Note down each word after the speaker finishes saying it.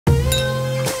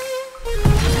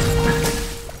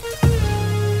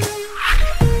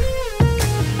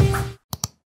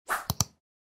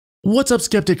What's up,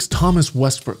 skeptics? Thomas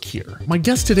Westbrook here. My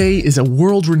guest today is a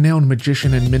world-renowned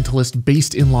magician and mentalist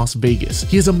based in Las Vegas.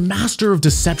 He is a master of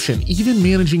deception, even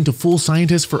managing to fool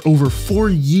scientists for over 4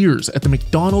 years at the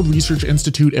MacDonald Research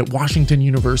Institute at Washington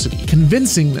University,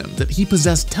 convincing them that he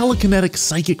possessed telekinetic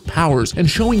psychic powers and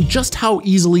showing just how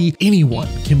easily anyone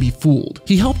can be fooled.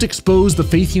 He helped expose the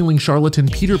faith-healing charlatan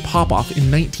Peter Popoff in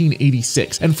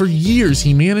 1986, and for years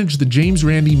he managed the James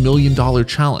Randi $1 Million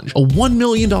Challenge, a $1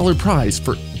 million prize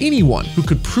for anyone who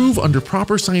could prove under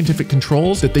proper scientific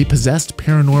controls that they possessed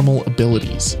paranormal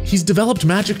abilities. He's developed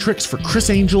magic tricks for Criss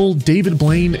Angel, David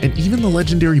Blaine, and even the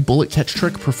legendary bullet catch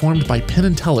trick performed by Penn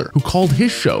and Teller, who called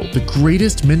his show the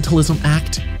greatest mentalism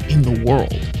act in the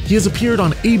world. He has appeared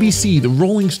on ABC, The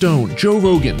Rolling Stone, Joe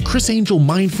Rogan, Criss Angel,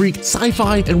 Mind Freak,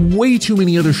 Sci-Fi, and way too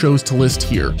many other shows to list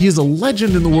here. He is a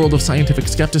legend in the world of scientific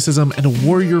skepticism and a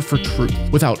warrior for truth.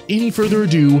 Without any further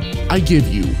ado, I give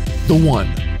you the one,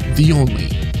 the only,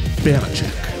 Banachek.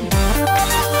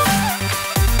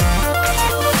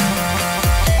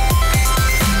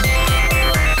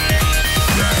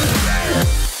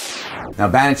 Now,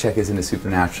 Banachek isn't a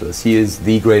supernaturalist. He is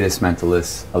the greatest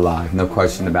mentalist alive, no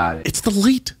question about it. It's the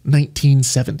late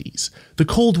 1970s. The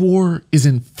Cold War is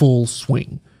in full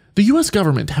swing. The US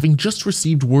government, having just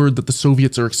received word that the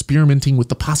Soviets are experimenting with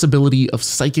the possibility of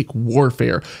psychic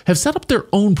warfare, have set up their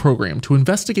own program to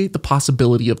investigate the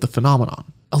possibility of the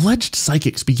phenomenon. Alleged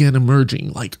psychics began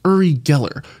emerging, like Uri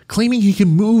Geller, claiming he can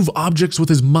move objects with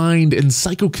his mind and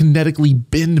psychokinetically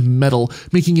bend metal,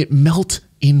 making it melt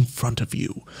in front of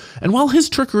you. And while his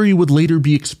trickery would later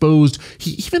be exposed,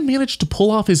 he even managed to pull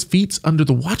off his feats under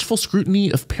the watchful scrutiny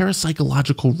of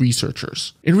parapsychological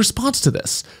researchers. In response to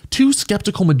this, 2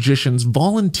 skeptical magicians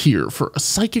volunteer for a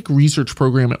psychic research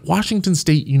program at Washington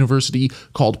State University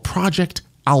called Project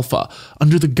Alpha,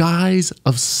 under the guise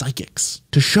of psychics,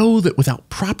 to show that without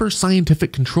proper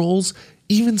scientific controls,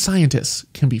 even scientists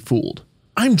can be fooled.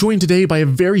 I'm joined today by a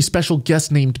very special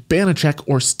guest named Banachek,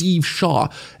 or Steve Shaw,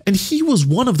 and he was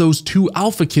one of those 2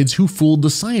 alpha kids who fooled the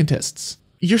scientists.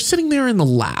 You're sitting there in the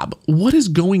lab. What is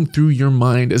going through your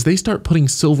mind as they start putting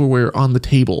silverware on the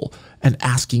table and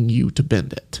asking you to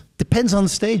bend it? Depends on the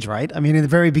stage, right? I mean, in the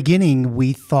very beginning,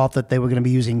 we thought that they were going to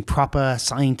be using proper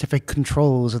scientific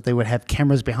controls, that they would have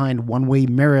cameras behind one-way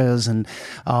mirrors, and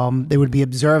they would be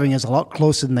observing us a lot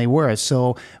closer than they were.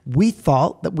 So we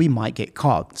thought that we might get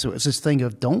caught. So it's this thing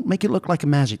of, don't make it look like a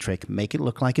magic trick. Make it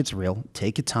look like it's real.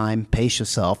 Take your time, pace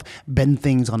yourself, bend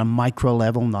things on a micro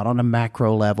level, not on a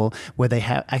macro level, where they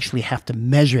actually have to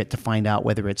measure it to find out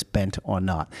whether it's bent or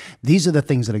not. These are the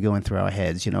things that are going through our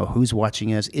heads. You know, who's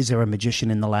watching us? Is there a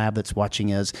magician in the lab that's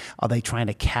watching us? Are they trying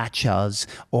to catch us,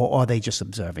 or are they just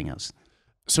observing us?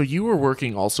 So you were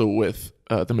working also with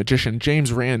the magician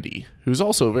James Randi, who's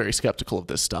also very skeptical of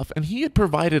this stuff, and he had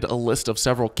provided a list of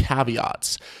several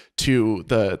caveats to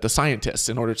the scientists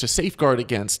in order to safeguard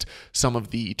against some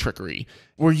of the trickery.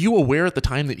 Were you aware at the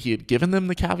time that he had given them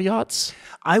the caveats?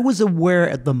 I was aware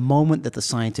at the moment that the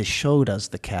scientists showed us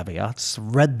the caveats,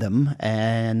 read them,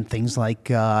 and things like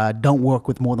don't work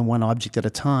with more than one object at a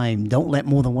time, don't let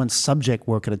more than one subject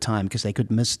work at a time because they could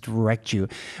misdirect you,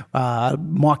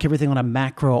 mark everything on a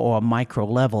macro or a micro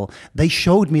level. They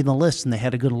showed me the list and they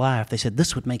had a good laugh. They said,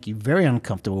 this would make you very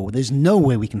uncomfortable. There's no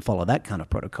way we can follow that kind of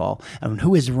protocol. And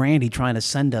who is Randy trying to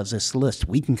send us this list?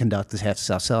 We can conduct this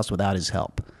ourselves without his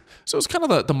help. So it's kind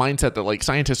of the mindset that like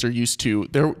scientists are used to.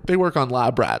 They work on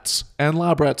lab rats, and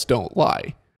lab rats don't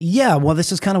lie. Yeah, well,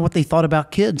 this is kind of what they thought about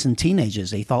kids and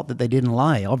teenagers. They thought that they didn't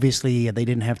lie. Obviously, they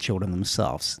didn't have children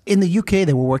themselves. In the UK,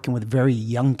 they were working with very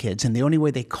young kids, and the only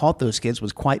way they caught those kids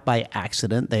was quite by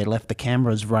accident. They left the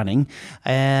cameras running,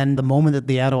 and the moment that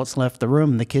the adults left the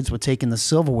room, the kids were taking the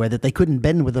silverware that they couldn't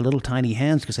bend with their little tiny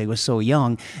hands because they were so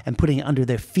young, and putting it under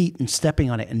their feet and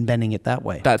stepping on it and bending it that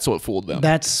way. That's what fooled them.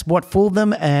 That's what fooled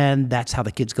them, and that's how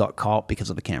the kids got caught because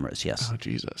of the cameras, yes. Oh,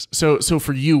 Jesus. So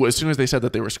for you, as soon as they said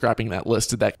that they were scrapping that list,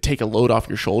 did that take a load off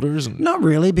your shoulders? Not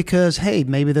really, because, hey,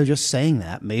 maybe they're just saying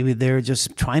that. Maybe they're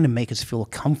just trying to make us feel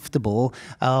comfortable,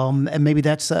 and maybe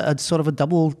that's a sort of a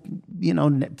double,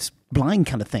 blind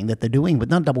kind of thing that they're doing, but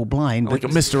not double blind. Like a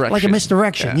misdirection. Like a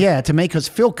misdirection, yeah, to make us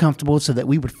feel comfortable so that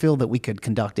we would feel that we could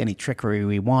conduct any trickery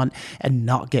we want and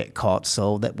not get caught,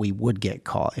 so that we would get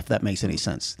caught, if that makes any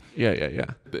sense. Yeah.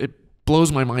 It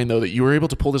blows my mind, though, that you were able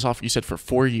to pull this off, you said, for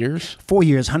 4 years? 4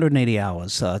 years, 180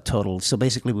 hours total. So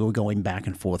basically, we were going back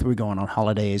and forth. We were going on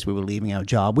holidays. We were leaving our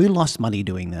job. We lost money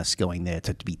doing this, going there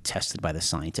to be tested by the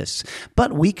scientists.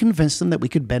 But we convinced them that we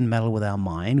could bend metal with our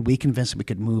mind. We convinced them we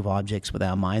could move objects with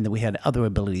our mind, that we had other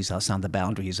abilities outside the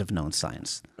boundaries of known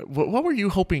science. What were you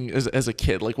hoping as a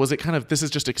kid? Like, was it kind of, this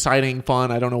is just exciting,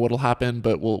 fun, I don't know what'll happen,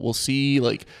 but we'll see?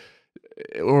 Like,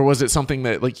 or was it something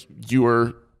that like you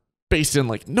were based in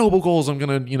like noble goals? I'm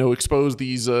going to, expose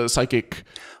these psychic.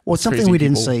 Well, something crazy we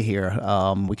didn't people. say here,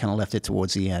 we kind of left it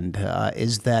towards the end,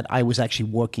 is that I was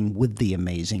actually working with the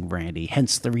amazing Randi,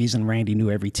 hence the reason Randi knew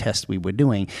every test we were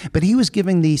doing. But he was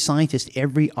giving the scientist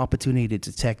every opportunity to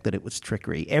detect that it was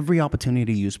trickery, every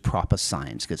opportunity to use proper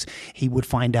science, because he would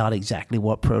find out exactly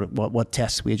what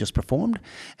tests we had just performed,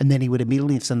 and then he would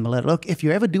immediately send them a letter. Look, if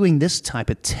you're ever doing this type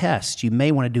of test, you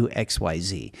may want to do X, Y,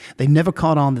 Z. They never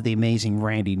caught on that the amazing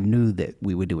Randi knew that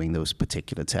we were doing those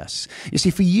particular tests. You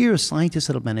see, for years, scientists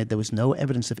had admitted there was no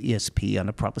evidence of ESP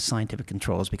under proper scientific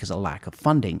controls because of lack of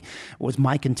funding. It was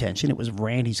my contention. It was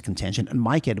Randy's contention. And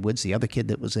Mike Edwards, the other kid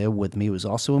that was there with me, was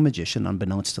also a magician,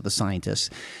 unbeknownst to the scientists.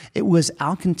 It was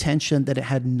our contention that it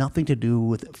had nothing to do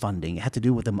with funding. It had to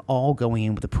do with them all going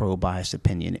in with a pro-biased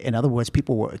opinion. In other words,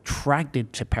 people were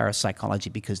attracted to parapsychology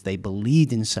because they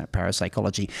believed in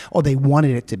parapsychology or they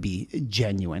wanted it to be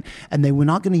genuine. And they were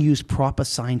not going to use proper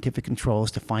scientific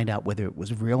controls to find out whether it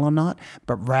was real or not,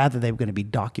 but rather they were going to be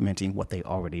documenting what they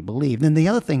already believed. And the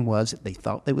other thing was they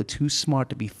thought they were too smart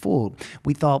to be fooled.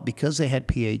 We thought because they had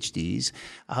PhDs,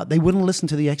 they wouldn't listen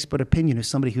to the expert opinion of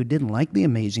somebody who didn't like the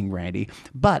amazing Randi,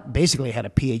 but basically had a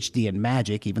PhD in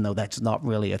magic, even though that's not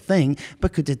really a thing,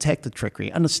 but could detect the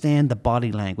trickery, understand the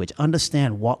body language,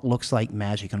 understand what looks like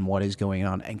magic and what is going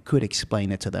on, and could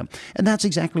explain it to them. And that's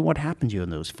exactly what happened during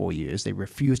those 4 years. They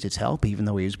refused his help, even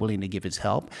though he was willing to give his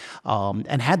help.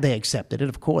 And had they accepted it,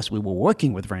 of course, we were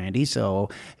working with Randi, so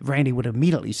Randi would have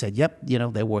immediately said, yep,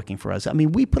 they're working for us. I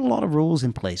mean, we put a lot of rules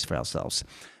in place for ourselves.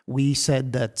 We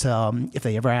said that if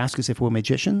they ever ask us if we're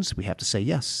magicians, we have to say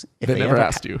yes. If They never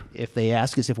asked you. If they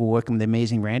ask us if we're working with the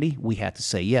amazing Randi, we had to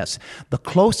say yes. The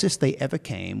closest they ever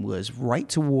came was right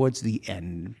towards the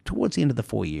end of the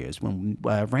 4 years when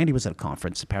Randi was at a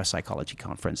conference, a parapsychology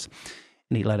conference.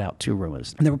 And he let out 2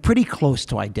 rumors. And they were pretty close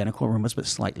to identical rumors, but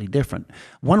slightly different.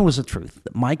 One was the truth,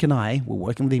 that Mike and I were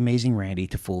working with the amazing Randi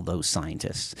to fool those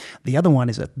scientists. The other one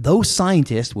is that those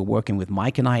scientists were working with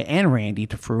Mike and I and Randi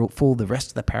to fool the rest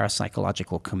of the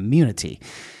parapsychological community.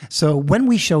 So when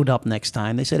we showed up next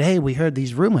time, they said, hey, we heard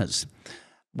these rumors.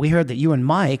 We heard that you and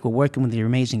Mike were working with the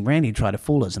amazing Randi to try to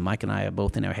fool us. And Mike and I are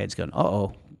both in our heads going,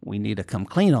 uh-oh, we need to come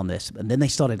clean on this. And then they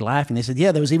started laughing. They said,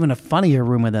 yeah, there was even a funnier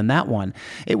rumor than that one.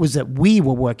 It was that we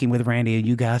were working with Randi and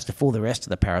you guys to fool the rest of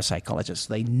the parapsychologists.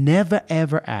 They never,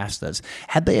 ever asked us.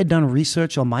 Had they had done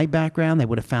research on my background, they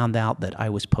would have found out that I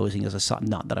was posing as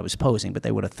not that I was posing, but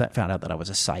they would have found out that I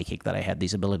was a psychic, that I had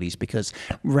these abilities, because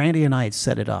Randi and I had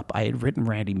set it up. I had written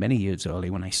Randi many years early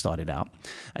when I started out.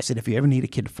 I said, if you ever need a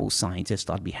kid to fool scientists,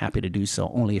 I'd be happy to do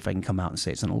so, only if I can come out and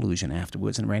say it's an illusion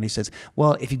afterwards. And Randi says,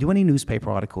 well, if you do any newspaper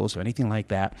articles or anything like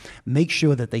that, make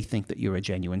sure that they think that you're a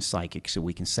genuine psychic so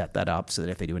we can set that up so that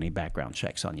if they do any background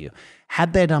checks on you.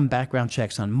 Had they done background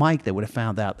checks on Mike, they would have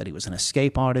found out that he was an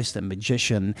escape artist, a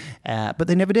magician, but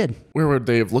they never did. Where would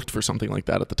they have looked for something like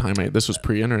that at the time? This was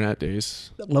pre-internet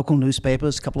days. Local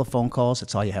newspapers, a couple of phone calls,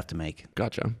 that's all you have to make.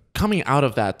 Gotcha. Coming out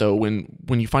of that, though, when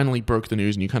you finally broke the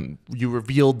news and you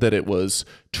revealed that it was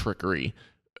trickery,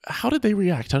 how did they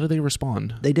react? How did they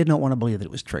respond? They did not want to believe that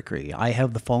it was trickery. I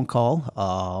have the phone call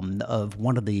of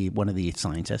one of the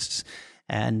scientists,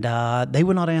 and they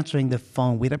were not answering the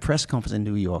phone. We had a press conference in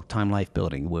New York, Time Life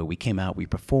Building, where we came out, we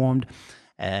performed,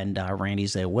 and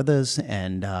Randy's there with us,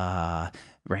 and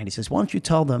Randi says, why don't you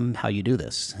tell them how you do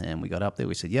this? And we got up there,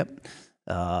 we said, yep.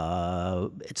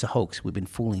 It's a hoax. We've been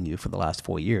fooling you for the last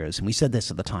 4 years. And we said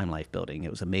this at the Time Life Building. It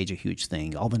was a major, huge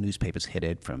thing. All the newspapers hit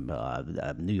it, from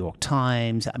New York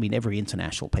Times. I mean, every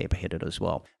international paper hit it as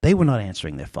well. They were not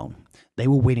answering their phone. They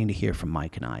were waiting to hear from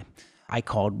Mike and I. I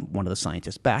called one of the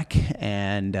scientists back,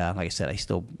 and like I said,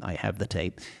 I have the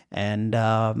tape. And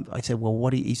I said, well,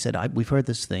 he said, we've heard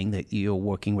this thing that you're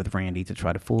working with Randi to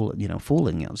try to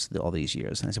fooling us all these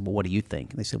years. And I said, well, what do you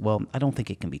think? And they said, well, I don't think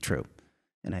it can be true.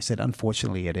 And I said,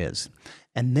 unfortunately, it is.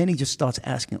 And then he just starts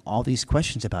asking all these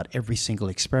questions about every single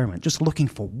experiment, just looking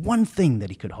for one thing that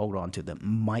he could hold on to that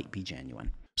might be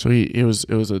genuine. So it was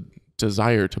a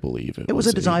desire to believe. It was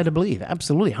a desire to believe.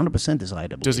 Absolutely, 100% desire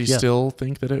to believe. Does he still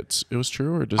think that it was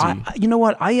true, or does he? You know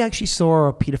what? I actually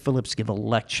saw Peter Phillips give a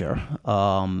lecture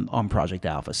on Project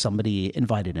Alpha. Somebody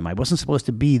invited him. I wasn't supposed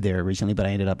to be there originally, but I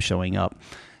ended up showing up.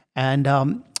 And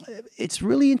it's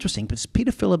really interesting, but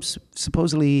Peter Phillips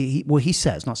supposedly, he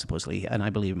says, not supposedly, and I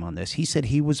believe him on this, he said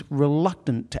he was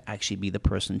reluctant to actually be the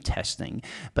person testing,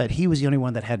 but he was the only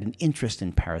one that had an interest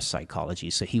in parapsychology,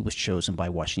 so he was chosen by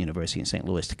Washington University in St.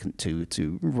 Louis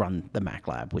to run the Mac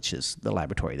Lab, which is the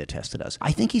laboratory that tested us.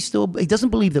 I think he doesn't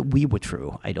believe that we were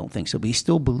true, I don't think so, but he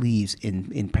still believes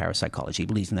in parapsychology, he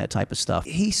believes in that type of stuff.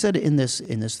 He said in this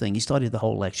thing, he started the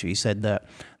whole lecture, he said that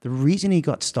the reason he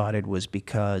got started was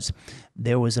because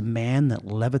there was a man that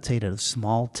levitated a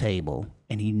small table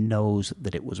and he knows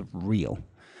that it was real.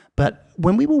 But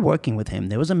when we were working with him,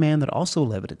 there was a man that also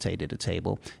levitated a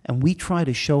table, and we tried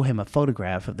to show him a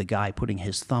photograph of the guy putting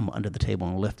his thumb under the table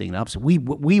and lifting it up. So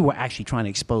we were actually trying to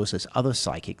expose this other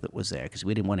psychic that was there because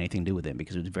we didn't want anything to do with him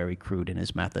because it was very crude in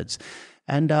his methods.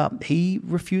 And he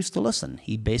refused to listen.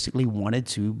 He basically wanted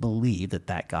to believe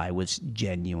that guy was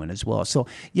genuine as well. So,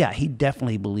 yeah, he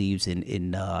definitely believes in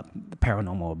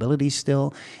paranormal abilities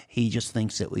still. He just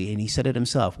thinks that and he said it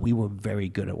himself, we were very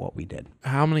good at what we did.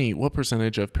 What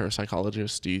percentage of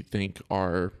parapsychologists do you think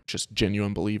are just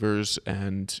genuine believers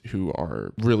and who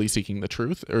are really seeking the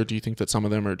truth? Or do you think that some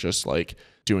of them are just like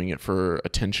doing it for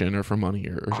attention or for money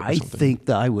or something? I think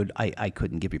that I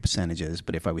couldn't give you percentages,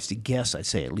 but if I was to guess, I'd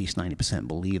say at least 90%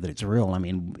 believe that it's real. I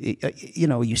mean,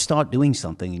 you start doing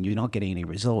something and you're not getting any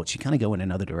results, you kind of go in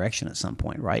another direction at some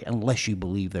point, right? Unless you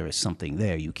believe there is something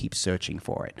there, you keep searching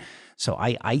for it. So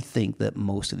I think that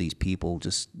most of these people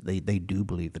just, they do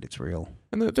believe that it's real.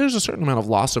 And there's a certain amount of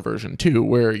loss aversion too,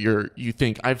 where you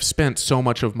think I've spent so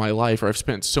much of my life, or I've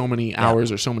spent so many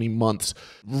hours or so many months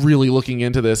really looking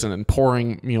into this and then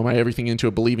pouring my everything into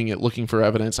it, believing it, looking for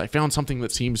evidence. I found something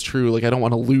that seems true. Like I don't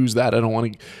want to lose that. I don't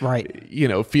want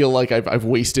to, feel like I've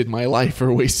wasted my life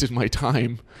or wasted my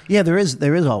time. Yeah, there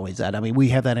is always that. I mean, we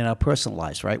have that in our personal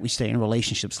lives, right? We stay in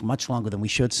relationships much longer than we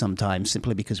should sometimes,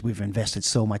 simply because we've invested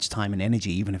so much time and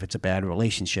energy, even if it's a bad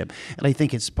relationship. And I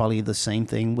think it's probably the same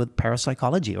thing with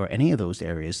parapsychology or any of those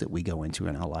areas that we go into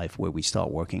in our life where we start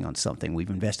working on something. We've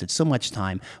invested so much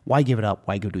time. Why give it up?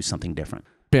 Why go do something different?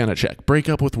 Banachek, break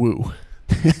up with Woo.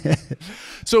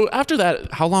 So after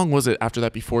that, how long was it after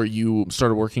that before you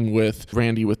started working with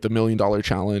Randi with the $1 Million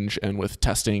Challenge and with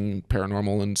testing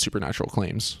paranormal and supernatural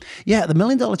claims? Yeah, the $1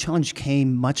 Million Challenge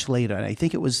came much later. And I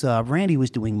think it was Randi was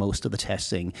doing most of the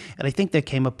testing. And I think there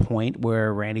came a point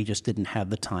where Randi just didn't have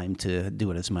the time to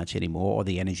do it as much anymore or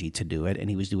the energy to do it. And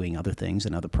he was doing other things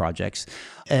and other projects.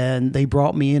 And they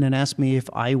brought me in and asked me if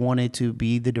I wanted to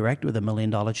be the director of the $1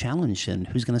 Million Challenge. And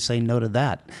who's going to say no to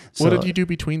that? So, what did you do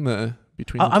between the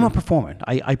I'm a performer.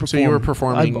 I perform. So you were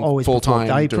performing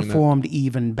full-time? I performed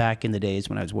even back in the days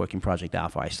when I was working Project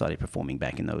Alpha. I started performing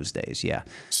back in those days, yeah.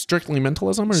 Strictly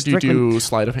mentalism, or do you do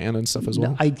sleight of hand and stuff as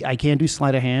well? I can do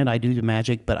sleight of hand. I do the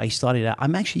magic, but I started out,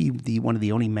 I'm actually one of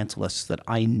the only mentalists that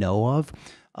I know of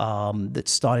that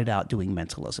started out doing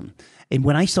mentalism. And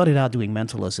when I started out doing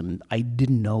mentalism, I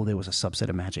didn't know there was a subset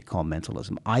of magic called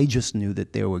mentalism. I just knew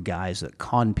that there were guys that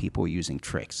con people using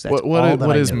tricks. That's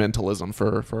what is mentalism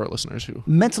for our listeners who?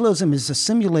 Mentalism is a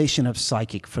simulation of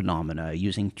psychic phenomena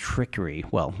using trickery.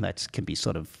 Well, that can be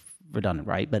sort of redundant,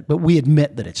 right? But we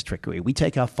admit that it's trickery. We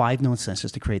take our 5 known senses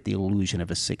to create the illusion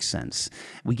of a 6th sense.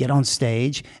 We get on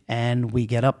stage and we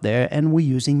get up there and we're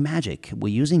using magic.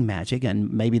 We're using magic,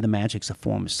 and maybe the magic's a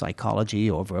form of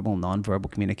psychology or verbal, nonverbal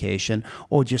communication,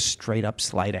 or just straight up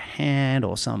sleight of hand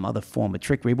or some other form of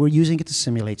trickery. We're using it to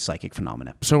simulate psychic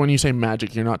phenomena. So when you say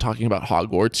magic, you're not talking about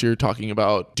Hogwarts. You're talking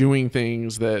about doing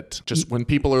things that just when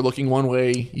people are looking one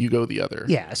way, you go the other.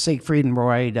 Yeah, Siegfried and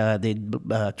Roy did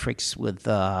tricks with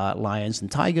lions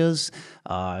and tigers.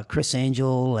 Chris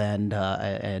Angel and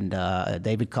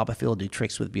David Copperfield do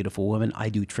tricks with beautiful women. I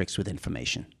do tricks with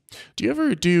information. Do you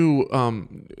ever do,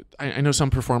 I know some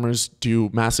performers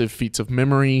do massive feats of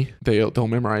memory. They'll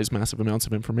memorize massive amounts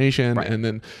of information, right, and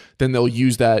then they'll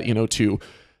use that, to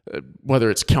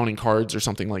whether it's counting cards or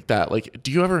something like that. Like,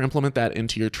 do you ever implement that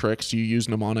into your tricks? Do you use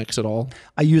mnemonics at all?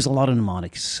 I use a lot of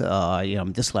mnemonics.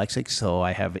 I'm dyslexic, so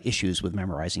I have issues with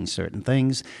memorizing certain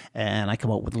things, and I come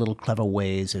up with little clever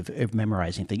ways of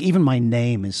memorizing things. Even my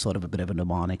name is sort of a bit of a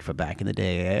mnemonic for back in the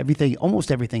day.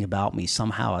 Almost everything about me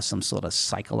somehow has some sort of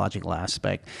psychological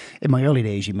aspect. In my early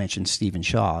days, you mentioned Stephen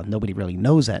Shaw. Nobody really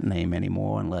knows that name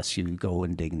anymore unless you go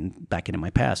and dig back into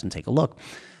my past and take a look.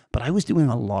 But I was doing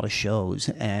a lot of shows,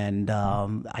 and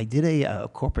I did a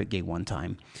corporate gig one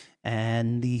time,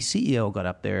 and the CEO got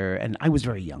up there, and I was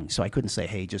very young, so I couldn't say,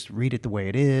 hey, just read it the way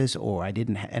it is, or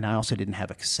and I also didn't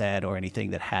have a cassette or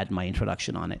anything that had my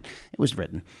introduction on it. It was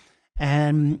written.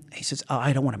 And he says, oh,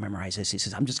 I don't want to memorize this. He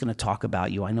says, I'm just going to talk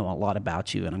about you. I know a lot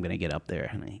about you, and I'm going to get up there.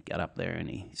 And he got up there, and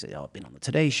he said, oh, I've been on the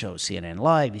Today Show, CNN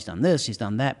Live. He's done this, he's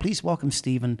done that. Please welcome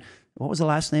Stephen. What was the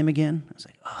last name again? I was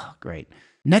like, oh, great.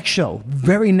 Next show,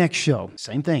 very next show,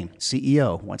 same thing.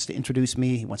 CEO wants to introduce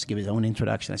me. He wants to give his own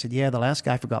introduction. I said, yeah, the last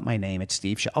guy forgot my name. It's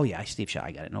Steve Shaw. Oh, yeah, Steve Shaw.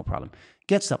 I got it. No problem.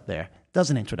 Gets up there, does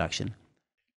an introduction.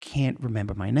 Can't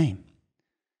remember my name.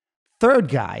 Third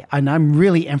guy, and I'm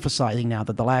really emphasizing now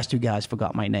that the last two guys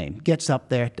forgot my name, gets up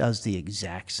there, does the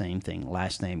exact same thing.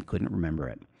 Last name, couldn't remember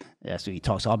it. Yeah, so he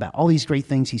talks all about all these great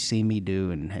things he's seen me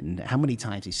do and how many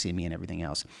times he's seen me and everything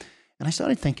else. And I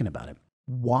started thinking about it.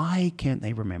 Why can't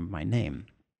they remember my name?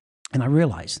 And I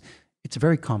realized it's a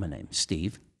very common name,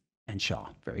 Steve and Shaw,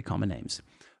 very common names.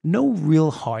 No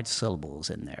real hard syllables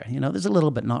in there. You know, there's a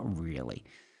little, but not really.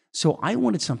 So I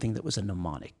wanted something that was a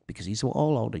mnemonic, because these were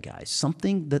all older guys,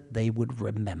 something that they would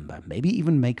remember, maybe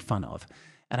even make fun of.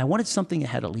 And I wanted something that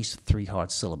had at least 3 hard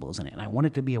syllables in it. And I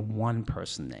wanted it to be a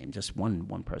one-person name, just one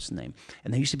person name.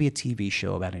 And there used to be a TV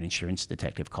show about an insurance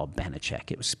detective called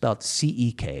Banachek. It was spelled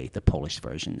C-E-K, the Polish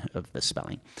version of the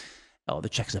spelling, or the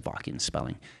Czechoslovakian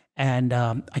spelling. And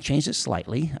I changed it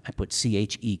slightly. I put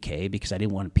C-H-E-K because I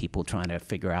didn't want people trying to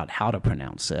figure out how to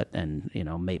pronounce it and, you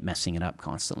know, messing it up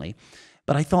constantly.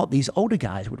 But I thought these older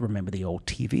guys would remember the old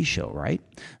TV show, right?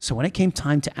 So when it came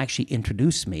time to actually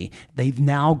introduce me, they've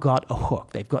now got a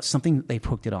hook. They've got something that they've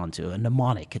hooked it onto, a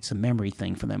mnemonic. It's a memory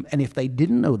thing for them. And if they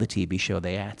didn't know the TV show,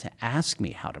 they had to ask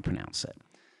me how to pronounce it.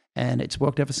 And it's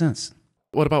worked ever since.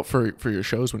 What about for your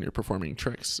shows when you're performing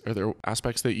tricks? Are there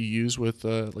aspects that you use with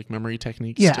like memory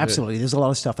techniques? Yeah, absolutely. There's a lot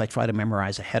of stuff I try to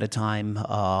memorize ahead of time.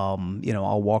 You know,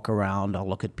 I'll walk around, I'll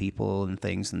look at people and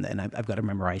things, and I've got to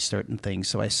memorize certain things,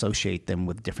 so I associate them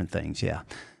with different things. Yeah.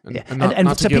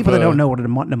 And to people that don't know what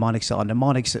mnemonics are,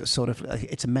 mnemonics are sort of,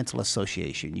 it's a mental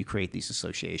association. You create these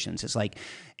associations. It's like,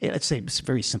 let's say a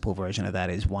very simple version of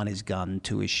that is 1 is gun,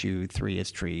 2 is shoe, 3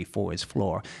 is tree, 4 is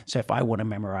floor. So if I want to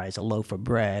memorize a loaf of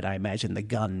bread, I imagine the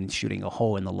gun shooting a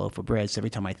hole in the loaf of bread. So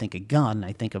every time I think of gun,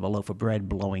 I think of a loaf of bread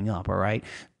blowing up, all right?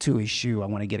 2 is shoe, I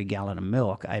want to get a gallon of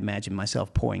milk. I imagine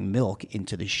myself pouring milk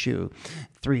into the shoe.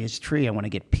 3 is tree, I want to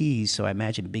get peas, so I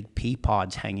imagine big pea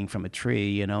pods hanging from a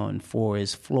tree, you know, and 4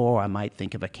 is floor, I might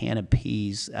think of a can of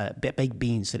peas, baked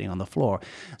beans sitting on the floor.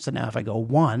 So now if I go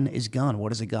 1 is gun,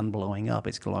 what is a gun blowing up?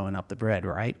 It's blowing up the bread,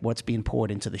 right? What's being poured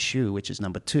into the shoe, which is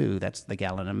number 2, that's the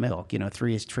gallon of milk. You know,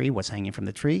 3 is tree, what's hanging from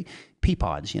the tree? Pea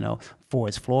pods, you know. 4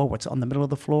 is floor, what's on the middle of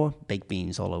the floor? Baked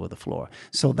beans all over the floor.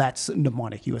 So that's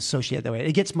mnemonic, you associate that way.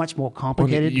 It gets much more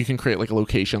complicated. You can create like a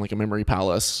location, like a memory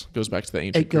palace, goes back to the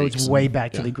ancient Greeks. It goes way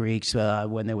back to the Greeks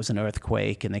when there was an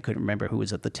earthquake and they couldn't remember who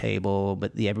was at the table,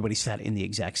 but everybody sat in the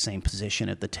exact same position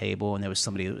at the table, and there was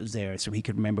somebody that was there, so he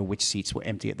could remember which seats were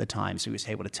empty at the time, so he was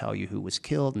able to tell you who was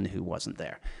killed and who wasn't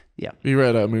there. Yeah. You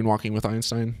read Moonwalking with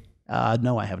Einstein?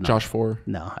 No, I have not. Josh Foer.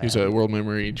 No, he's a world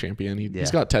memory champion. He's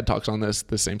got TED Talks on this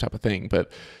same type of thing.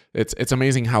 But it's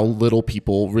amazing how little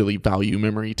people really value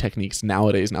memory techniques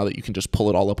nowadays. Now that you can just pull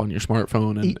it all up on your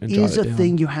smartphone and jot it down. It is a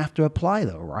thing you have to apply,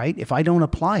 though, right? If I don't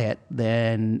apply it,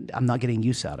 then I'm not getting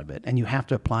use out of it. And you have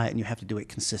to apply it, and you have to do it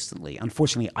consistently.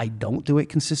 Unfortunately, I don't do it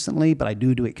consistently, but I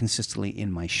do it consistently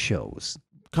in my shows.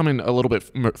 Coming a little bit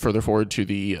further forward to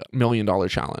the $1 Million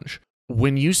Challenge.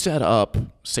 When you set up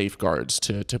safeguards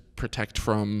to protect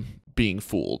from being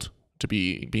fooled, to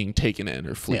being taken in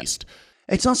or fleeced. Yeah.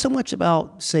 It's not so much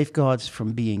about safeguards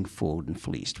from being fooled and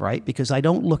fleeced, right? Because I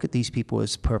don't look at these people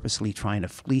as purposely trying to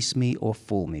fleece me or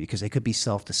fool me, because they could be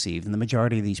self-deceived. And the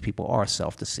majority of these people are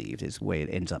self-deceived is the way it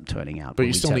ends up turning out. But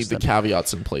you still need the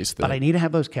caveats in place. But I need to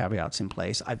have those caveats in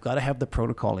place. I've got to have the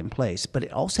protocol in place. But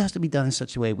it also has to be done in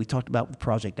such a way, we talked about with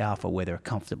Project Alpha, where they're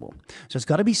comfortable. So it's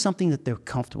got to be something that they're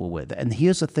comfortable with. And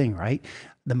here's the thing, right?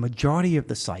 The majority of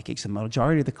the psychics, the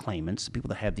majority of the claimants, the people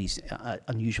that have these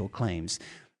unusual claims,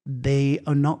 they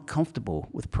are not comfortable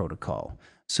with protocol.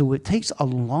 So it takes a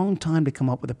long time to come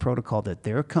up with a protocol that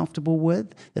they're comfortable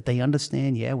with, that they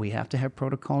understand, yeah, we have to have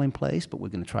protocol in place, but we're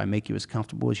going to try and make you as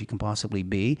comfortable as you can possibly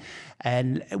be.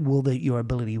 And will your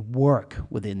ability work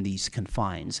within these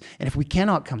confines? And if we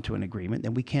cannot come to an agreement,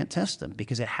 then we can't test them,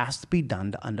 because it has to be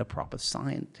done under proper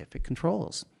scientific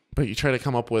controls. But you try to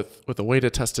come up with a way to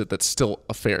test it that's still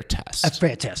a fair test. A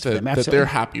fair test for them, that they're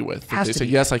happy with. That they say,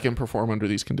 yes, I can perform under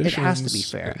these conditions. It has to be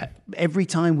fair. Every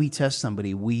time we test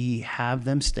somebody, we have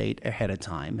them state ahead of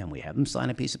time, and we have them sign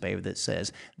a piece of paper that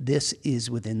says this is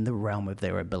within the realm of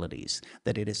their abilities,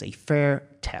 that it is a fair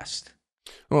test.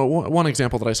 Well, one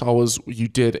example that I saw was you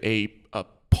did a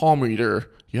palm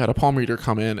reader. You had a palm reader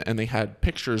come in and they had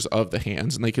pictures of the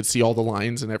hands and they could see all the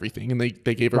lines and everything. And they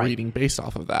gave a reading based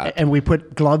off of that. And we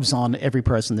put gloves on every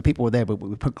person. The people were there, but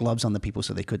we put gloves on the people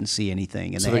so they couldn't see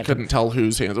anything. And so they couldn't tell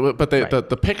whose hands. But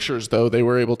the pictures, though, they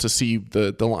were able to see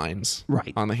the lines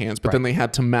on the hands. But then they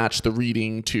had to match the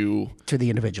reading to the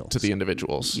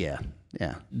individuals. Yeah.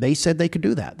 Yeah. They said they could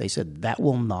do that. They said that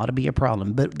will not be a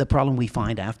problem. But the problem we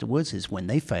find afterwards is when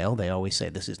they fail, they always say,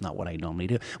 this is not what I normally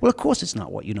do. Well, of course it's not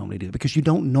what you normally do because you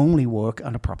don't normally work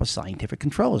under proper scientific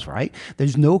controls, right?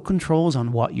 There's no controls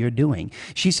on what you're doing.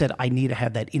 She said, I need to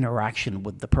have that interaction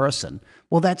with the person.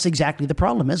 Well, that's exactly the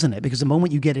problem, isn't it? Because the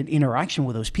moment you get an interaction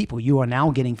with those people, you are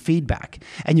now getting feedback.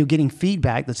 And you're getting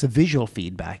feedback that's a visual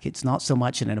feedback. It's not so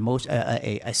much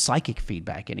a psychic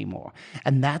feedback anymore.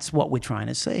 And that's what we're trying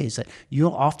to say is that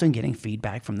you're often getting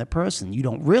feedback from the person. You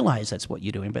don't realize that's what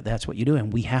you're doing, but that's what you're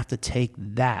doing. We have to take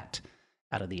that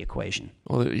out of the equation.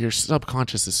 Well, your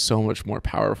subconscious is so much more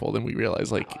powerful than we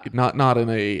realize. Like not in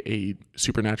a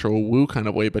supernatural woo kind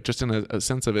of way, but just in a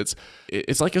sense of it's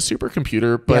like a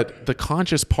supercomputer, but the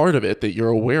conscious part of it that you're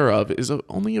aware of is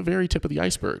only a very tip of the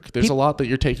iceberg. There's a lot that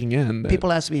you're taking in.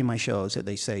 People ask me in my shows that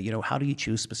they say, how do you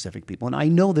choose specific people? And I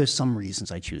know there's some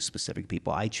reasons I choose specific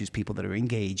people. I choose people that are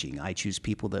engaging. I choose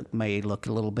people that may look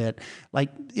a little bit like,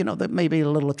 that may be a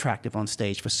little attractive on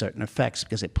stage for certain effects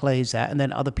because it plays that. And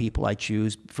then other people I choose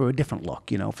for a different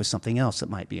look, for something else that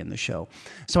might be in the show.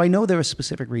 So I know there are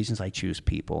specific reasons I choose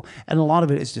people. And a lot of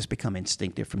it has just become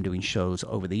instinctive from doing shows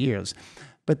over the years.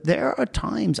 But there are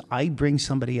times I bring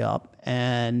somebody up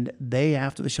and they,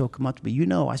 after the show, come up to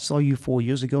me, I saw you 4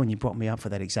 years ago and you brought me up for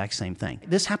that exact same thing.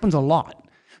 This happens a lot.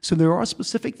 So there are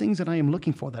specific things that I am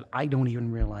looking for that I don't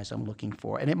even realize I'm looking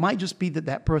for. And it might just be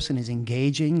that person is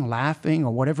engaging, laughing,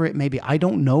 or whatever it may be. I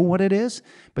don't know what it is,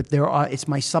 but it's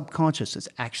my subconscious that's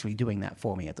actually doing that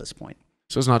for me at this point.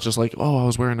 So it's not just like, I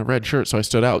was wearing a red shirt, so I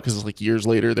stood out, because it's like years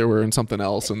later they're wearing something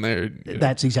else, and they're...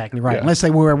 That's exactly right. Yeah. Unless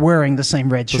they were wearing the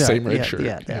same red shirt. The same red shirt.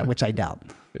 Yeah, which I doubt.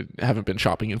 I haven't been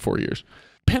shopping in 4 years.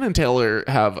 Penn and Teller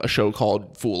have a show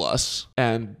called Fool Us,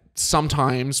 and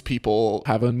sometimes people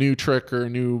have a new trick or a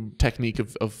new technique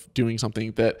of doing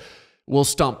something that will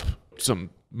stump some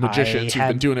magicians who've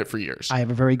been doing it for years. I have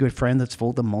a very good friend that's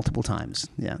fooled them multiple times.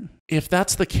 Yeah. If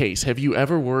that's the case, have you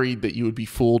ever worried that you would be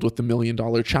fooled with the $1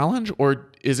 Million Challenge?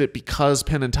 Or is it because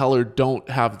Penn and Teller don't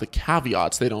have the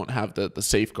caveats, they don't have the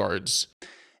safeguards?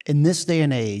 In this day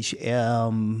and age,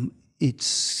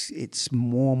 it's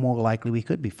more and more likely we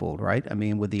could be fooled, right? I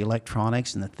mean, with the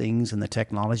electronics and the things and the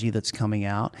technology that's coming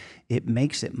out, it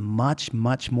makes it much,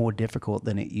 much more difficult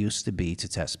than it used to be to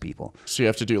test people. So you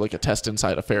have to do like a test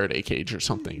inside a Faraday cage or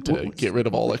something to get rid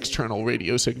of all external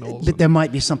radio signals. But there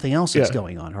might be something else that's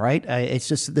going on, right? It's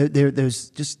just there's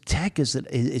just tech is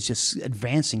just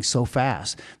advancing so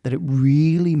fast that it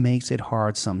really makes it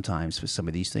hard sometimes for some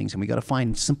of these things, and we got to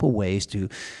find simple ways to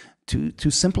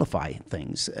simplify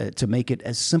things, to make it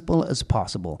as simple as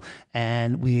possible.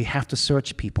 And we have to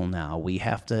search people now. We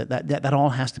have to, that all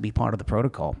has to be part of the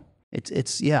protocol.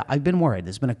 I've been worried.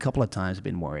 There's been a couple of times I've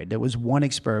been worried. There was one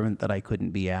experiment that I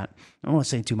couldn't be at. I don't want to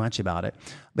say too much about it,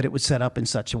 but it was set up in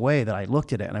such a way that I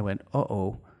looked at it and I went,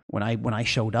 uh-oh. When I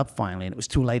showed up finally, and it was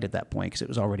too late at that point because it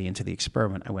was already into the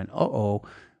experiment, I went, uh-oh,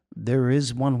 there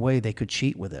is one way they could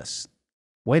cheat with this.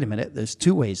 Wait a minute, there's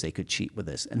two ways they could cheat with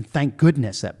this. And thank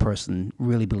goodness that person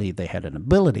really believed they had an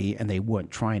ability and they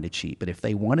weren't trying to cheat. But if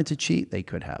they wanted to cheat, they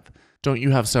could have. Don't you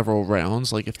have several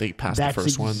rounds? Like if they pass the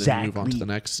first one, then you move on to the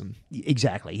next?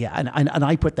 Exactly, yeah. And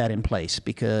I put that in place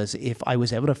because if I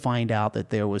was able to find out that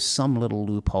there was some little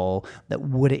loophole that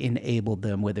would have enabled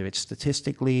them, whether it's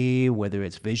statistically, whether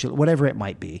it's visual, whatever it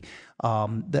might be,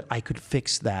 that I could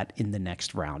fix that in the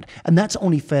next round. And that's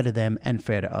only fair to them and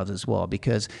fair to us as well,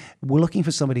 because we're looking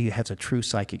for somebody who has a true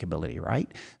psychic ability,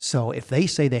 right? So if they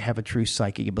say they have a true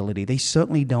psychic ability, they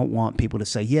certainly don't want people to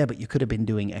say, yeah, but you could have been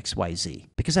doing X, Y, Z,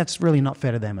 because that's really not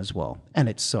fair to them as well. And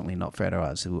it's certainly not fair to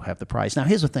us who have the prize. Now,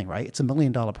 here's the thing, right? It's $1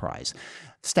 million prize.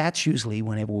 Stats usually,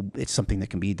 whenever it's something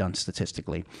that can be done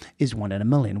statistically, is 1 in a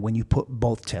million. When you put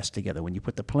both tests together, when you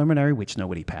put the preliminary, which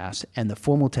nobody passed, and the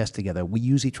formal test together, we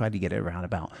usually try to get it around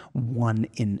about 1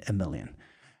 in a million.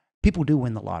 People do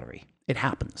win the lottery. It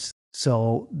happens.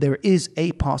 So there is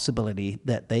a possibility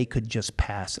that they could just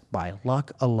pass by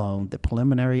luck alone, the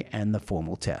preliminary and the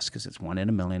formal test, because it's 1 in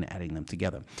a million adding them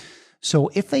together.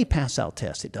 So if they pass out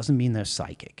tests, it doesn't mean they're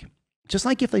psychic. Just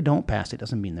like if they don't pass, it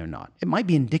doesn't mean they're not. It might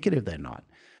be indicative they're not.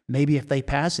 Maybe if they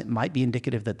pass, it might be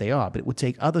indicative that they are, but it would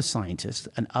take other scientists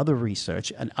and other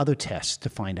research and other tests to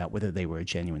find out whether they were a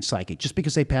genuine psychic. Just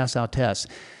because they pass out tests,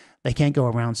 they can't go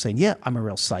around saying, yeah, I'm a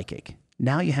real psychic.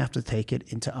 Now you have to take it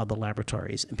into other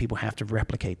laboratories, and people have to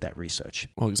replicate that research.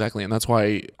 Well, exactly. And that's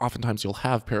why oftentimes you'll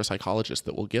have parapsychologists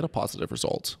that will get a positive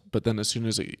result, but then as soon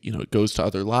as it goes to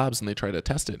other labs and they try to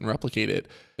test it and replicate it,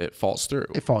 it falls through.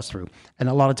 It falls through. And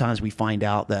a lot of times we find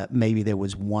out that maybe there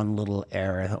was one little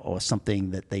error or something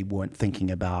that they weren't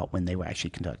thinking about when they were actually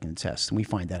conducting the test. And we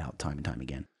find that out time and time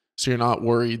again. So you're not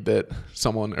worried that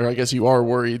someone, or I guess you are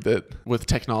worried that with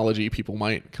technology, people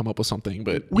might come up with something,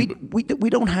 but we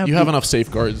don't have... You have enough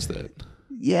safeguards that...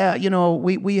 Yeah,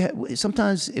 we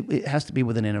sometimes it has to be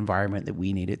within an environment that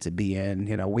we need it to be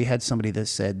in. We had somebody that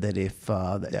said that if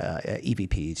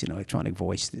EVPs, electronic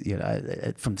voice,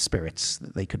 from spirits,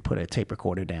 they could put a tape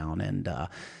recorder down and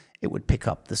it would pick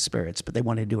up the spirits, but they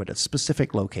wanted to do it at a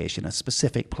specific location, a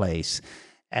specific place.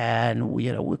 And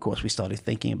of course, we started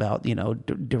thinking about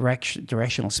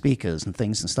directional speakers and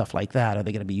things and stuff like that. Are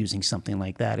they going to be using something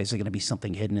like that? Is there going to be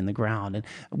something hidden in the ground? And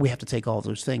we have to take all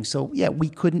those things. So yeah, we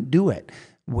couldn't do it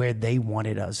where they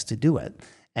wanted us to do it,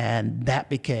 and that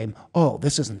became, oh,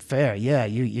 this isn't fair. Yeah,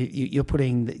 you're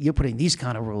putting these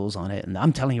kind of rules on it, and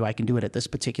I'm telling you I can do it at this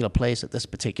particular place at this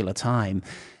particular time.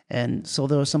 And so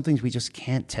there are some things we just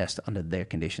can't test under their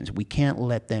conditions. We can't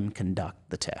let them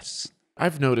conduct the tests.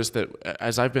 I've noticed that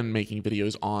as I've been making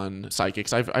videos on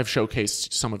psychics, I've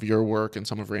showcased some of your work and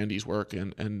some of Randy's work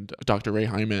and Dr. Ray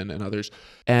Hyman and others.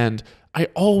 And I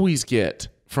always get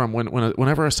from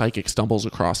whenever a psychic stumbles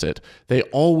across it, they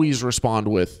always respond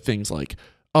with things like,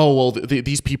 oh, well,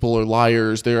 these people are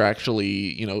liars. They're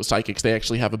actually, psychics. They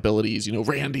actually have abilities.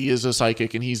 Randy is a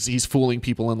psychic and he's fooling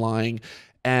people and lying.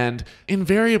 And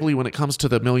invariably, when it comes to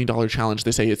the $1 Million Challenge,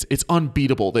 they say it's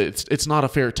unbeatable. That it's not a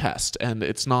fair test, and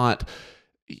it's not,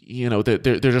 that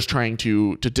they're just trying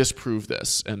to disprove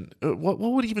this. And what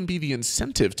would even be the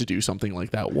incentive to do something like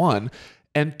that? One,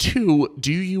 and two,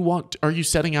 are you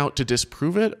setting out to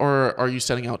disprove it, or are you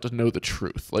setting out to know the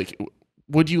truth? Like,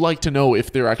 would you like to know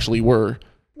if there actually were?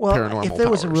 Well, if there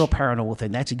was a real paranormal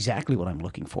thing, that's exactly what I'm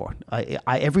looking for.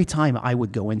 Every time I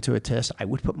would go into a test, I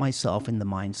would put myself in the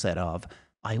mindset of,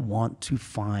 I want to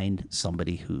find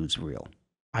somebody who's real.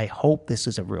 I hope this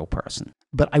is a real person.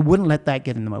 But I wouldn't let that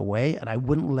get in my way, and I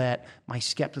wouldn't let my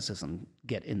skepticism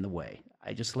get in the way.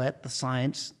 I just let the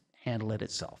science handle it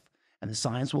itself. And the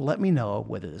science will let me know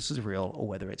whether this is real or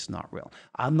whether it's not real.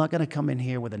 I'm not going to come in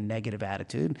here with a negative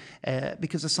attitude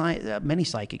because many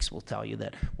psychics will tell you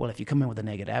that, well, if you come in with a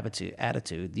negative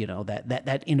attitude,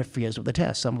 that interferes with the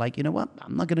test. So I'm like, you know what?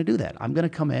 I'm not going to do that. I'm going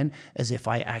to come in as if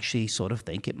I actually sort of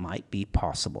think it might be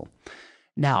possible.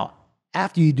 Now,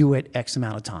 after you do it X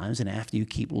amount of times and after you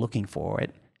keep looking for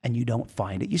it, and you don't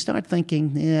find it, you start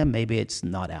thinking, maybe it's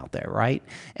not out there, right?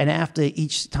 And after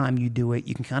each time you do it,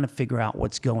 you can kind of figure out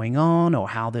what's going on or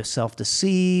how they're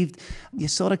self-deceived. You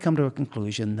sort of come to a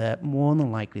conclusion that more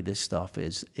than likely this stuff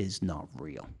is not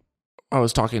real. I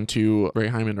was talking to Ray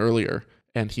Hyman earlier,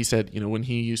 and he said, when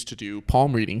he used to do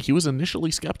palm reading, he was initially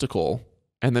skeptical,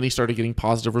 and then he started getting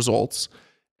positive results.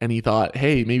 And he thought,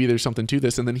 hey, maybe there's something to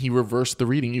this. And then he reversed the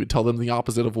reading. He would tell them the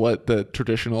opposite of what the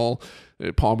traditional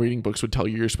palm reading books would tell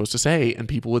you you're supposed to say. And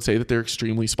people would say that they're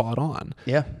extremely spot on.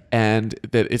 Yeah. And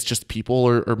that it's just people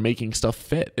are making stuff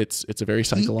fit. It's a very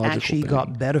psychological thing. He actually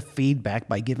got better feedback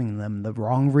by giving them the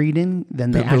wrong reading than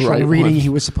the actual right reading he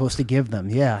was supposed to give them.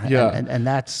 Yeah. And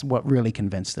that's what really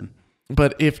convinced him.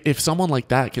 But if someone like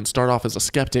that can start off as a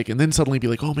skeptic and then suddenly be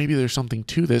like, oh, maybe there's something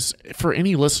to this, for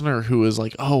any listener who is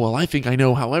like, oh, well, I think I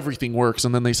know how everything works,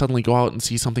 and then they suddenly go out and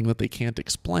see something that they can't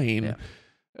explain,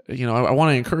 I want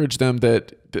to encourage them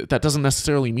that doesn't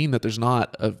necessarily mean that there's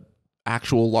not a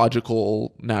actual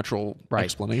logical, natural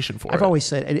explanation for it. I've always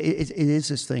said, it is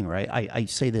this thing, right? I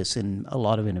say this in a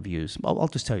lot of interviews. I'll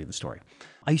just tell you the story.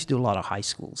 I used to do a lot of high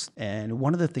schools, and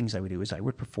one of the things I would do is I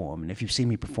would perform, and if you've seen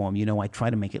me perform, I try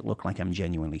to make it look like I'm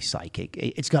genuinely psychic.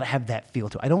 It's got to have that feel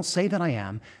to it. I don't say that I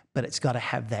am, but it's got to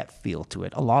have that feel to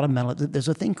it. There's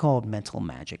a thing called mental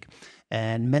magic,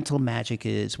 and mental magic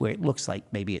is where it looks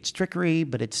like maybe it's trickery,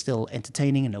 but it's still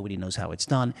entertaining and nobody knows how it's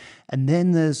done. And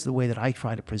then there's the way that I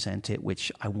try to present it, which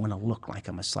I want to look like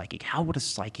I'm a psychic. How would a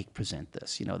psychic present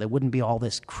this? There wouldn't be all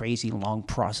this crazy long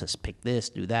process. Pick this,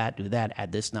 do that,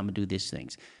 add this number, do these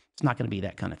things. It's not going to be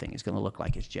that kind of thing. It's going to look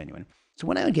like it's genuine. So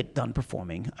when I would get done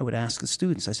performing, I would ask the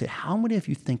students, I said, how many of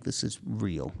you think this is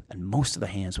real? And most of the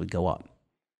hands would go up.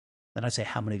 Then I'd say,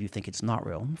 how many of you think it's not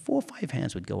real? 4 or 5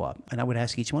 hands would go up. And I would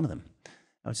ask each one of them.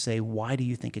 I would say, why do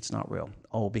you think it's not real?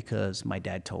 Oh, because my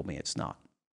dad told me it's not.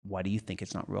 Why do you think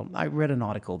it's not real? I read an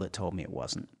article that told me it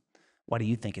wasn't. Why do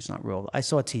you think it's not real? I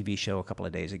saw a TV show a couple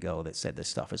of days ago that said this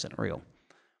stuff isn't real.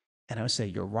 And I would say,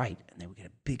 you're right. And they would get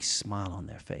a big smile on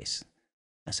their face.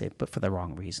 I say, but for the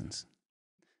wrong reasons.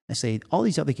 I say, all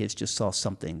these other kids just saw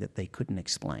something that they couldn't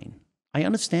explain. I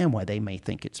understand why they may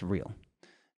think it's real.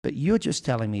 But you're just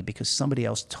telling me because somebody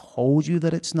else told you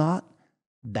that it's not,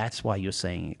 that's why you're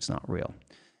saying it's not real.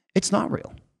 It's not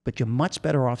real, but you're much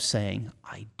better off saying,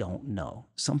 I don't know.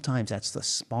 Sometimes that's the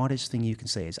smartest thing you can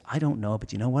say is, I don't know,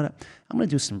 but you know what? I'm going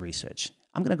to do some research.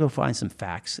 I'm going to go find some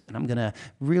facts, and I'm going to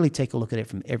really take a look at it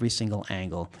from every single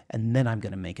angle, and then I'm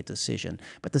going to make a decision.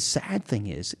 But the sad thing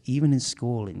is, even in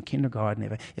school, in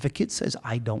kindergarten, if a kid says,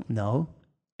 I don't know,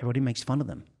 everybody makes fun of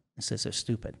them and says they're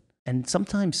stupid. And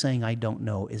sometimes saying I don't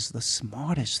know is the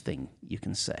smartest thing you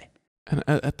can say. And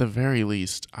at the very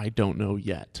least, I don't know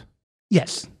yet.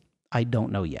 Yes, I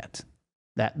don't know yet.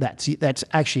 That's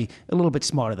actually a little bit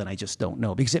smarter than I just don't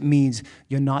know, because it means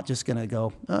you're not just going to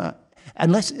go,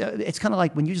 unless it's kind of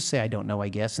like when you just say I don't know, I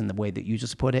guess, in the way that you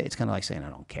just put it, it's kind of like saying I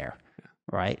don't care,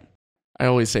 right? I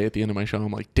always say at the end of my show,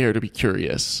 I'm like, dare to be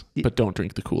curious, but don't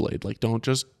drink the Kool-Aid. Like, don't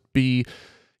just be...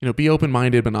 be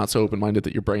open-minded, but not so open-minded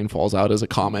that your brain falls out as a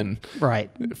common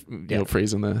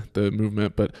phrase in the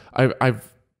movement. But I've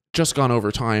just gone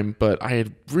over time, but I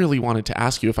had really wanted to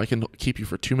ask you if I can keep you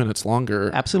for 2 minutes longer.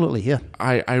 Absolutely, yeah.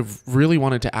 I've really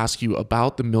wanted to ask you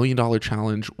about the $1 Million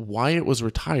Challenge, why it was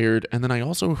retired, and then I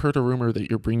also heard a rumor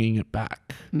that you're bringing it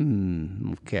back.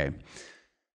 Okay.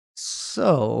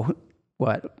 So,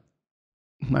 what?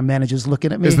 My manager's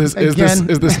looking at me. Is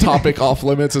this topic off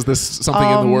limits? Is this something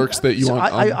in the works that you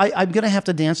want? I'm going to have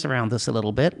to dance around this a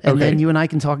little bit, and then you and I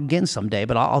can talk again someday.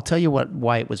 But I'll tell you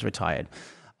why it was retired.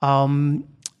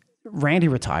 Randi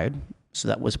retired, so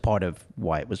that was part of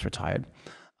why it was retired.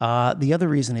 The other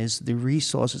reason is the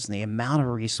resources and the amount of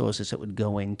resources that would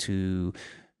go into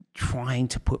trying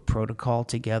to put protocol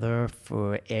together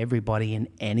for everybody and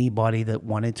anybody that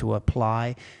wanted to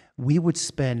apply. We would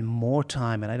spend more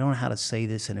time, and I don't know how to say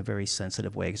this in a very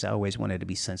sensitive way because I always wanted to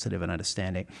be sensitive and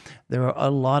understanding. There are a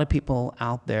lot of people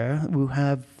out there who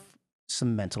have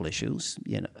some mental issues,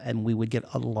 and we would get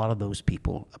a lot of those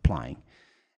people applying.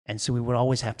 And so we would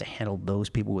always have to handle those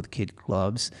people with kid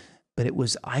clubs. But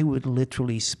I would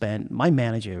literally spend, my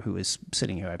manager, who is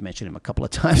sitting here, I've mentioned him a couple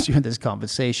of times during this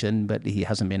conversation, but he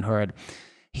hasn't been heard.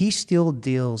 He still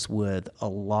deals with a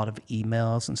lot of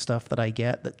emails and stuff that I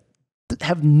get that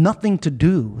have nothing to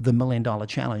do with the $1 Million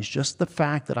Challenge, just the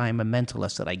fact that I am a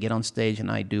mentalist, that I get on stage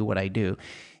and I do what I do.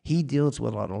 He deals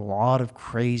with a lot of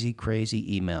crazy,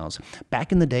 crazy emails.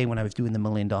 Back in the day when I was doing the $1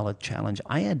 Million Challenge,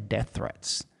 I had death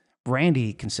threats.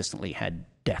 Randi consistently had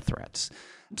death threats.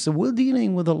 So we're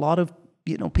dealing with a lot of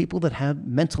people that have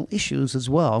mental issues as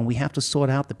well, and we have to sort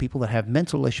out the people that have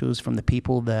mental issues from the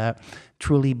people that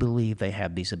truly believe they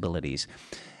have these abilities.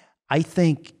 I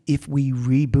think if we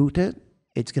reboot it,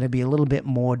 it's going to be a little bit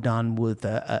more done with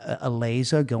a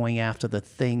laser, going after the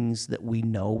things that we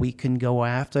know we can go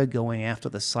after, going after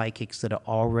the psychics that are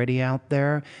already out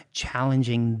there,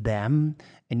 challenging them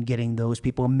and getting those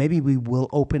people. Maybe we will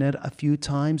open it a few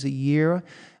times a year,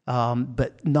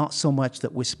 but not so much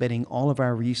that we're spending all of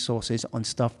our resources on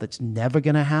stuff that's never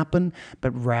going to happen,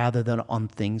 but rather than on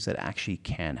things that actually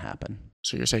can happen.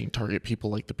 So you're saying target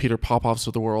people like the Peter Popoffs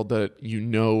of the world that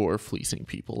are fleecing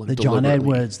people. And the John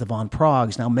Edwards, the Von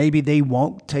Proggs. Now, maybe they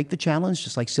won't take the challenge,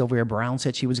 just like Sylvia Brown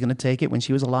said she was going to take it when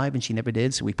she was alive, and she never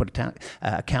did, so we put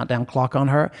a countdown clock on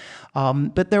her.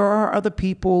 But there are other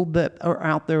people that are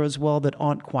out there as well that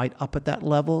aren't quite up at that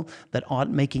level, that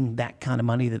aren't making that kind of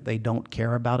money, that they don't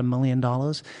care about $1 million.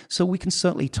 So we can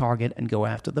certainly target and go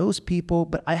after those people,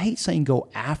 but I hate saying go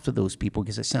after those people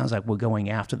because it sounds like we're going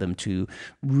after them to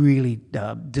really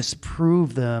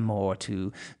disprove them or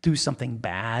to do something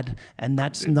bad, and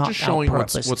that's not just showing our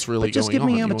purpose. What's really but just going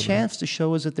giving on. them a chance to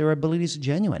show us that their abilities are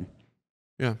genuine.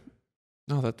 Yeah,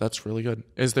 no, that's really good.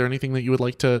 Is there anything that you would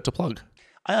like to plug?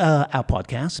 Our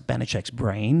podcast, Banachek's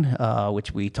Brain,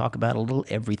 which we talk about a little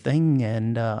everything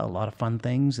and a lot of fun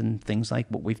things and things like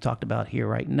what we've talked about here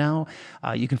right now.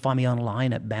 You can find me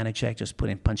online at Banachek. Just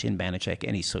punch in Banachek.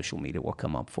 Any social media will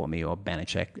come up for me, or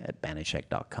Banachek at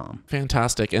Banachek.com.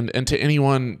 Fantastic. And to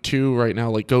anyone too right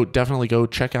now, definitely go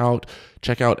check out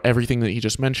everything that he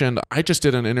just mentioned. I just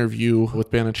did an interview with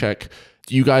Banachek.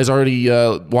 You guys already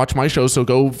watch my show, so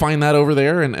go find that over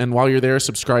there. And while you're there,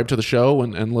 subscribe to the show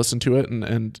and listen to it.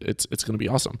 And it's going to be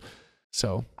awesome.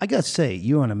 So I got to say,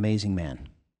 you're an amazing man.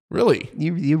 Really?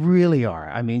 You really are.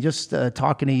 I mean, just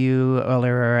talking to you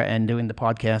earlier and doing the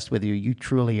podcast with you, you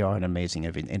truly are an amazing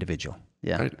individual.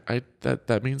 Yeah.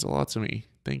 That means a lot to me.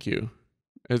 Thank you.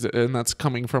 And that's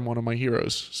coming from one of my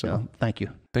heroes. So yeah, thank you.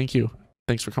 Thank you.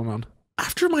 Thanks for coming on.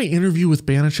 After my interview with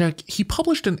Banachek, he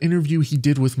published an interview he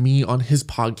did with me on his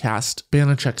podcast,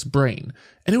 Banachek's Brain,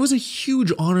 and it was a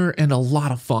huge honor and a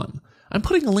lot of fun. I'm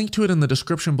putting a link to it in the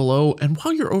description below, and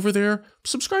while you're over there,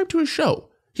 subscribe to his show.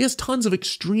 He has tons of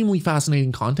extremely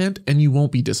fascinating content, and you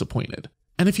won't be disappointed.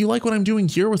 And if you like what I'm doing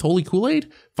here with Holy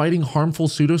Kool-Aid, fighting harmful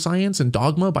pseudoscience and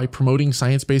dogma by promoting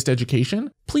science-based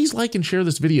education, please like and share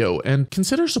this video, and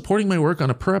consider supporting my work on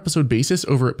a per-episode basis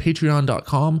over at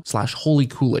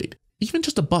patreon.com/holykoolaid. Even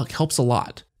just $1 helps a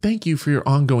lot. Thank you for your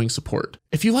ongoing support.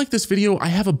 If you like this video, I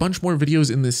have a bunch more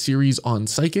videos in this series on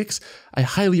psychics. I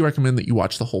highly recommend that you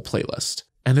watch the whole playlist.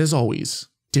 And as always,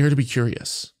 dare to be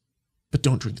curious, but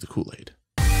don't drink the Kool-Aid.